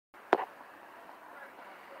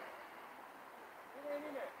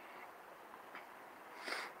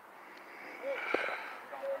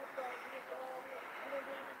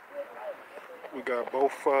Got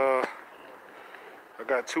both, I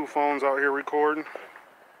got two phones out here recording.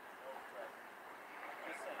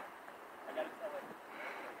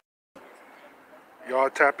 Y'all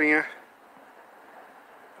tap in.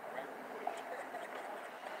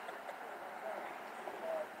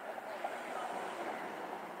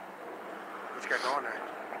 What you got going there?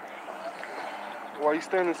 Why are you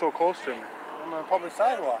standing so close to me? I'm on a public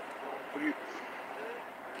sidewalk. What are you?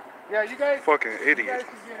 Yeah, you guys. Fucking idiot. You guys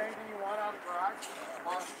can get anything you want out of the garage.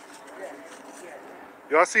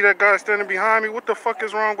 Y'all see that guy standing behind me? What the fuck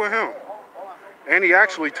is wrong with him? And he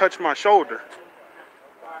actually touched my shoulder.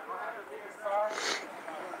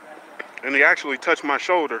 And he actually touched my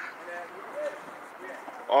shoulder.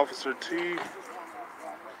 Officer T.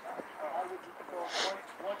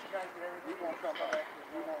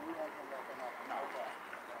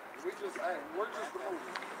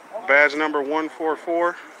 Badge number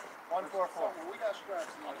 144. 144. We got straps.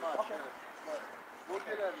 Okay. We'll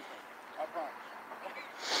get everything. I promise.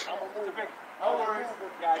 No worries.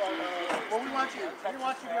 Well, we want you to be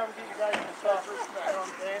able to get you guys in the stuff. You know what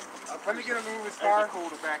I'm saying? Let me get him to move his car.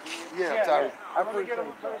 Yeah, sorry. Let me see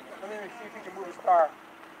if he can move his car.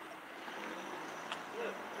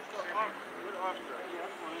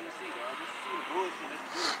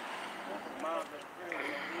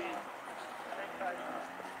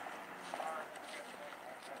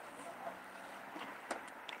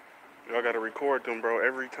 Y'all gotta record them, bro,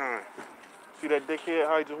 every time. See that dickhead,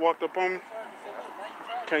 how he just walked up on me?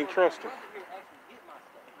 Can't trust him.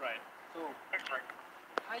 Right. So,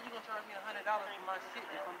 how you gonna charge me $100 for my shit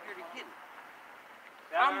if I'm here to get it?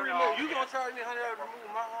 You gonna charge me $100 to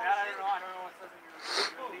remove my own shit? I don't know what says in your.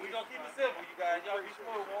 We gonna keep it simple, you guys. Y'all be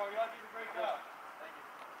smooth. Y'all did a great job. Thank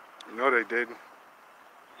you. No, they didn't.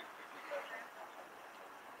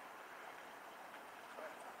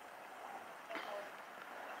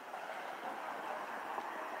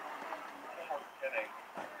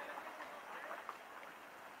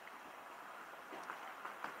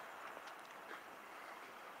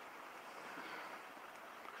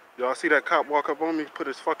 Y'all see that cop walk up on me, put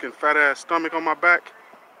his fucking fat ass stomach on my back?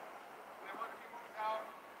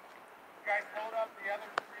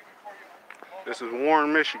 This is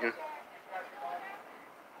Warren, Michigan.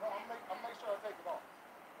 I'll make sure I take it off.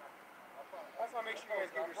 That's why I make sure you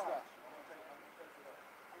guys get your stuff.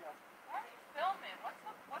 Why are you filming?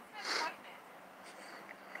 What's the excitement?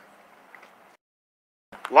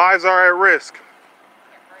 Lives are at risk.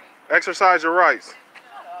 Exercise your rights.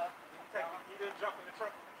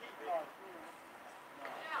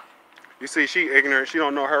 You see, she ignorant. She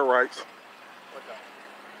don't know her rights.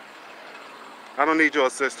 I don't need your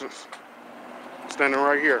assistance. I'm standing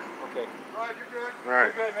right here. Okay. All right, you're good. All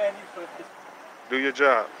right. You're good, man. Do your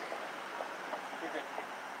job. You're good.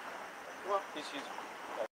 Well,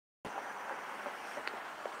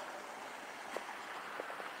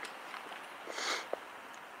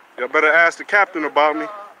 Y'all better ask the captain about me.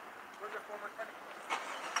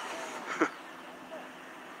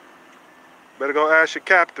 Better go ask your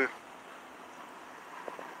captain.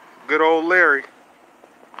 Good old Larry.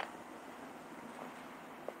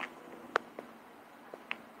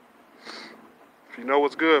 If you know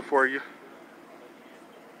what's good for you.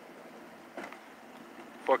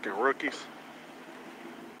 Fucking rookies.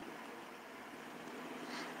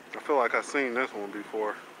 I feel like I've seen this one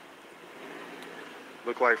before.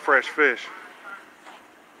 Look like fresh fish.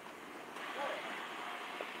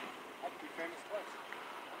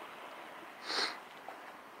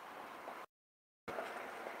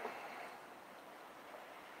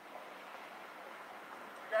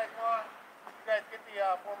 You guys get the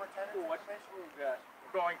former tenant information?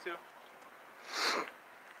 We're going to.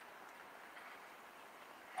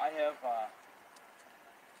 I have,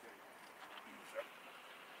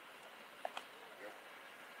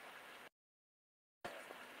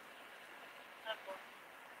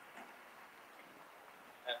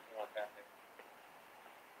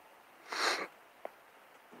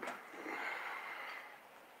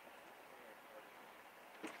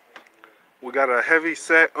 We got a heavy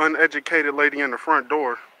set, uneducated lady in the front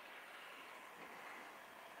door.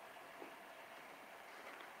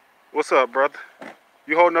 What's up, brother?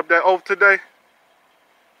 You holding up that oath today?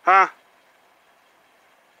 Huh?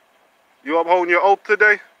 You upholding your oath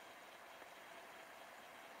today?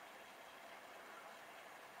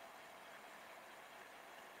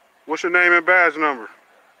 What's your name and badge number?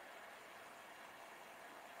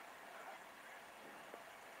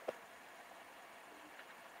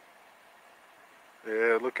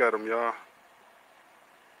 Yeah, look at him, y'all.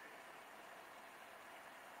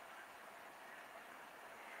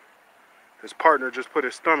 His partner just put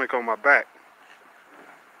his stomach on my back.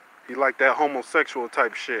 He like that homosexual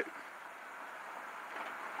type shit.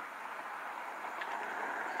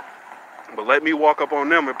 But let me walk up on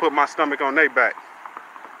them and put my stomach on their back.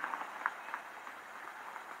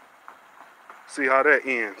 See how that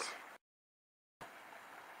ends.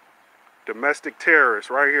 Domestic terrorist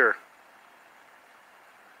right here.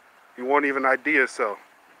 He won't even ID himself.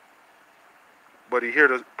 But he here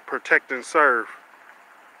to protect and serve.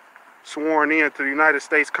 Sworn in to the United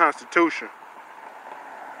States Constitution.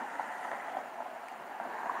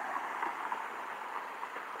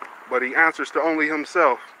 But he answers to only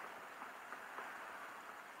himself.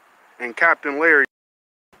 And Captain Larry.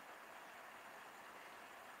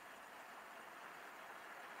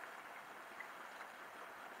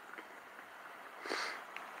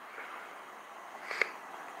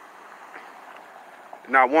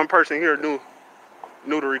 Not one person here knew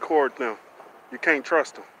to record them. You can't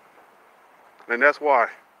trust him. And that's why.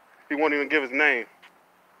 He won't even give his name.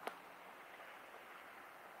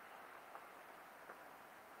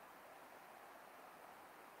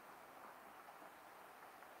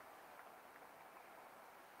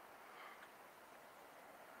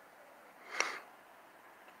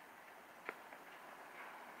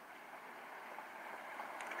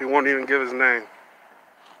 He won't even give his name.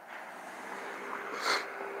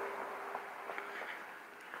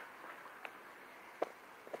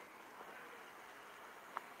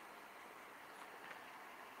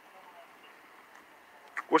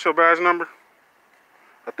 What's your badge number?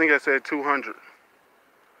 I think I said 200.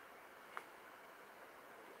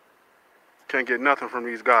 Can't get nothing from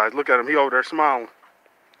these guys. Look at him. He over there smiling.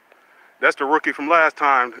 That's the rookie from last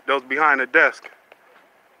time that was behind the desk.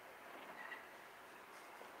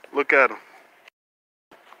 Look at him.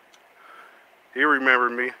 He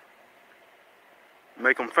remembered me.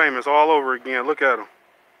 Make him famous all over again. Look at him.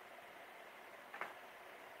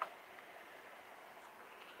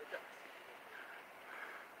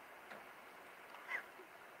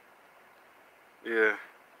 Yeah.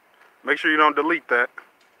 Make sure you don't delete that.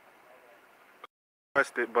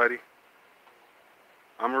 Request it, buddy.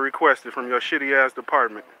 I'm gonna request it from your shitty ass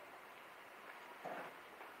department.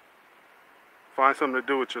 Find something to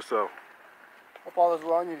do with yourself. Hope all is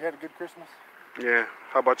well and you had a good Christmas. Yeah.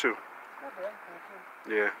 How about you? Not bad,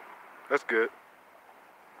 thank you. Yeah. That's good.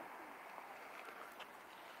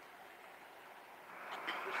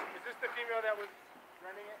 Is this the female that was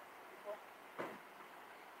running it before?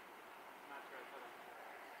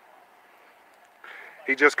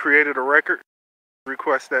 He just created a record.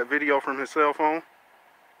 Request that video from his cell phone.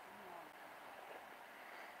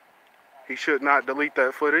 He should not delete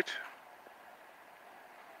that footage.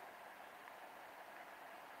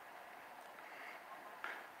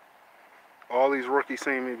 All these rookies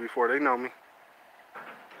seen me before. They know me.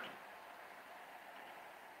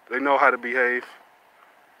 They know how to behave.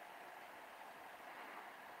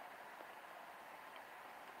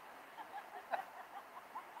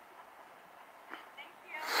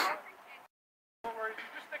 Don't worry, you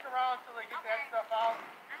just stick around until they get that stuff out.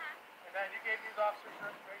 And then you gave these officers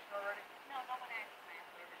your information already? No, no one asked my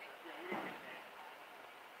information. Yeah, we didn't get that.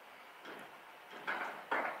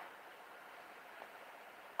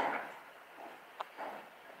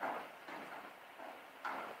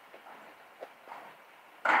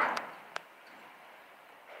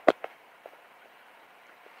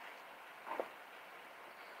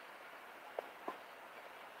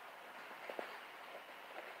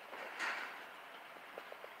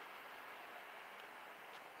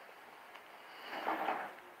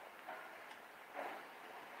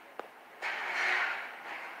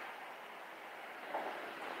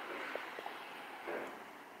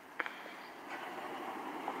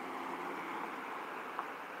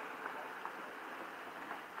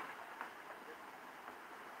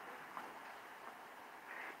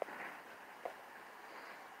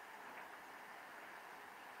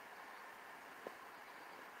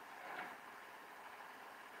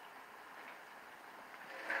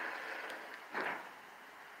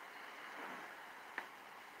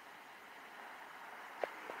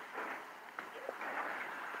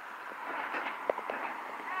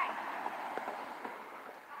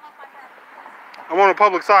 I'm on a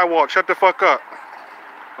public sidewalk. Shut the fuck up.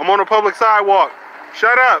 I'm on a public sidewalk.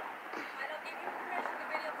 Shut up.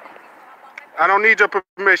 I don't need your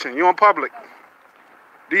permission. You're on public.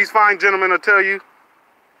 These fine gentlemen will tell you.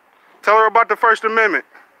 Tell her about the First Amendment.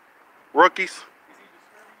 Rookies. Is he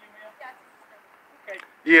disturbing you, ma'am? Okay.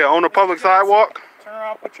 Yeah, on a public sidewalk. Turn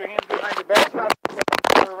around, put your hands behind your back.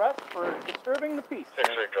 Under arrest for disturbing the peace.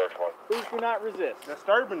 Please do not resist.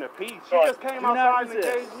 Disturbing the peace. She Sorry. just came Do not outside and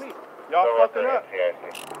resist. engaged me. Y'all fucking up.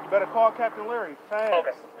 You better call Captain Larry. Fast.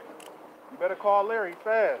 Okay. You better call Larry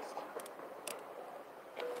fast.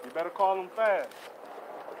 You better call him fast.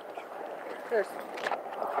 Seriously.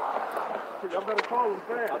 Y'all better call him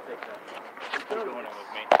fast. I'll take that. You're doing it with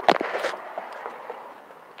me.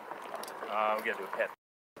 We gotta do a pet.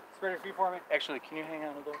 Spread a few for me. Actually, can you hang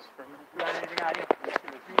on to those for a minute? You got anything on you? This is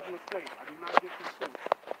a huge mistake. I do not get this suit.